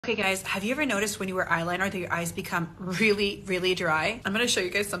Okay guys, have you ever noticed when you wear eyeliner that your eyes become really dry? I'm gonna show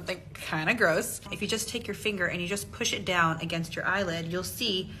you guys something kind of gross. If you just take your finger and you just push it down against your eyelid, you'll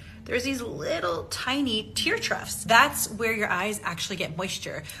see there's these little tiny tear troughs. That's where your eyes actually get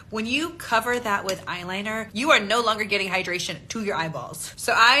moisture. When you cover that with eyeliner, you are no longer getting hydration to your eyeballs.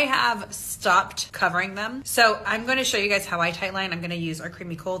 So I have stopped covering them. So I'm gonna show you guys how I tightline. I'm gonna use our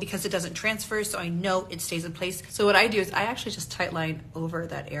Creamy Cold because it doesn't transfer, so I know it stays in place. So what I do is I actually just tightline over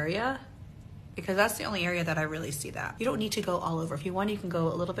that area, because that's the only area that I really see that. You don't need to go all over. If you want, you can go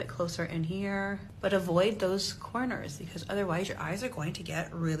a little bit closer in here, but avoid those corners because otherwise your eyes are going to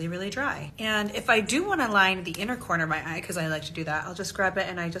get really dry. And if I do want to line the inner corner of my eye, because I like to do that, I'll just grab it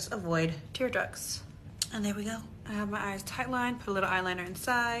and I just avoid tear ducts. And there we go. I have my eyes tight lined, put a little eyeliner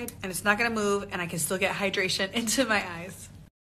inside, and it's not gonna move, and I can still get hydration into my eyes.